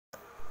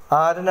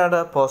Aryanad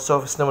post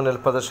ഓഫീസിന് മുന്നിൽ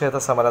പ്രതിഷേധ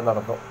സമരം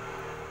നടന്നു.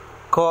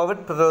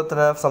 കോവിഡ്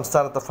പ്രതിരോധത്തിന്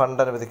സംസ്ഥാനത്ത്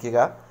ഫണ്ട് അനുവദിക്കുക,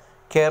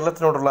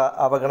 കേരളത്തിനോടുള്ള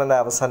അവഗണന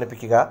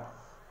അവസാനിപ്പിക്കുക,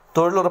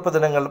 തൊഴിലുറപ്പ്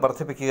ദിനങ്ങൾ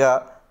വർദ്ധിപ്പിക്കുക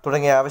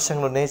തുടങ്ങിയ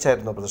ആവശ്യങ്ങൾ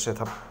ഉന്നയിച്ചായിരുന്നു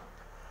പ്രതിഷേധം.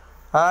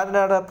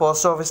 ആര്യനാട്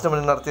പോസ്റ്റ് ഓഫീസിന്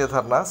മുന്നിൽ നടത്തിയ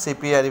ധർണ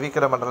CPI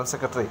അരുവിക്കര മണ്ഡലം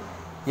സെക്രട്ടറി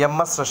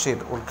MS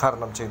റഷീദ്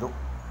ഉദ്ഘാടനം ചെയ്തു.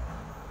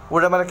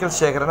 ഉഴമലക്കൽ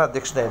ശേഖരൻ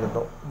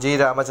അധ്യക്ഷനായിരുന്നു. G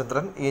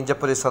രാമചന്ദ്രൻ,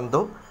 ഈഞ്ചപ്പുരി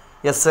സന്തു,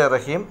 SA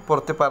റഹീം,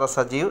 പുറത്തിപ്പാറ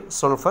സജീവ്,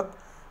 സുൽഫത്ത്,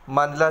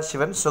 മൻല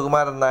ശിവൻ,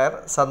 സുകുമാരൻ നായർ,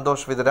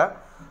 സന്തോഷ് വിതുര,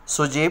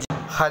 സുജീബ്,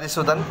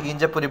 ഹരിസുധൻ,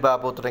 ഈഞ്ചപ്പുരി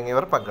ബാബു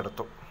തുടങ്ങിയവർ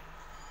പങ്കെടുത്തു.